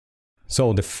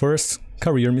So the first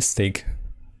career mistake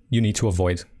you need to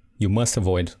avoid, you must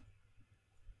avoid,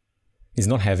 is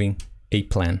not having a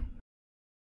plan.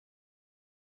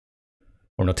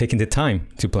 Or not taking the time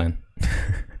to plan.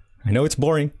 I know it's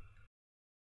boring.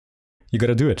 You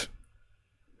gotta do it.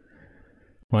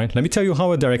 Right? Let me tell you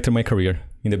how I directed my career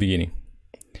in the beginning.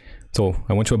 So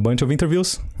I went to a bunch of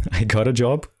interviews, I got a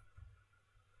job,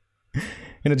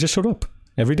 and I just showed up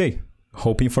every day,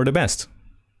 hoping for the best.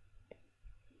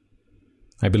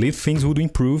 I believed things would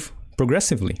improve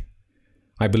progressively.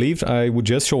 I believed I would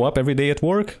just show up every day at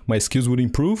work, my skills would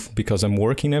improve because I'm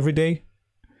working every day.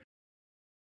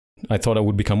 I thought I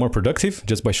would become more productive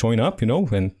just by showing up,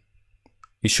 and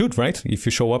it should, right? If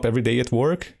you show up every day at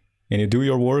work and you do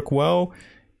your work well,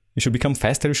 you should become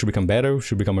faster, you should become better, you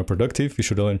should become more productive, you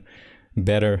should learn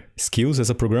better skills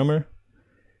as a programmer.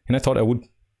 And I thought I would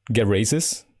get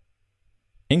raises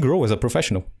and grow as a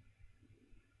professional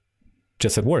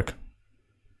just at work.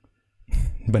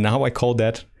 But now I call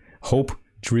that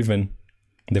hope-driven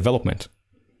development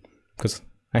because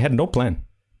I had no plan.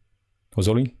 I was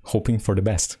only hoping for the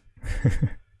best.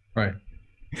 Right.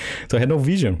 So I had no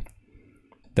vision.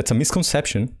 That's a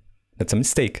misconception. That's a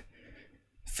mistake.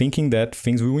 Thinking that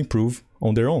things will improve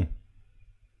on their own.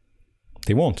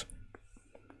 They won't.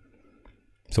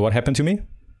 So what happened to me?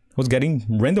 I was getting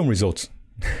random results.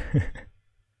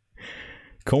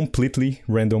 Completely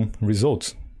random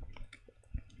results.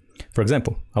 For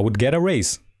example, I would get a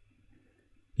raise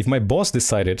if my boss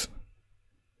decided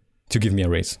to give me a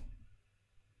raise.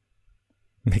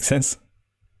 Make sense?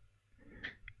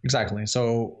 Exactly.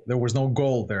 So there was no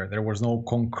goal there. There was no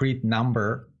concrete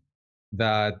number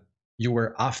that you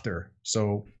were after.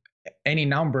 So any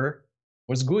number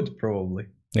was good, probably.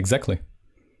 Exactly.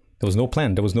 There was no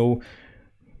plan. There was no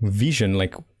vision.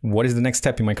 Like, what is the next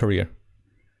step in my career?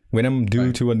 When I'm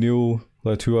due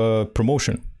to a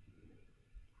promotion,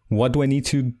 what do I need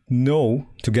to know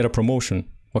to get a promotion?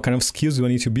 What kind of skills do I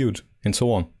need to build? And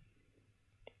so on.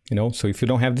 So if you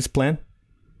don't have this plan,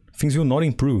 things will not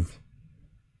improve.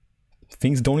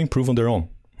 Things don't improve on their own.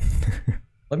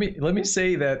 Let me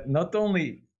say that not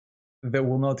only they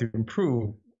will not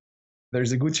improve,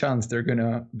 there's a good chance they're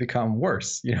gonna become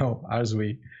worse, as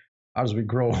we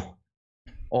grow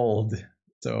old.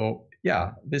 So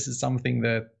yeah, this is something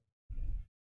that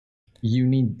you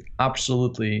need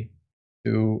absolutely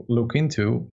to look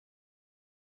into.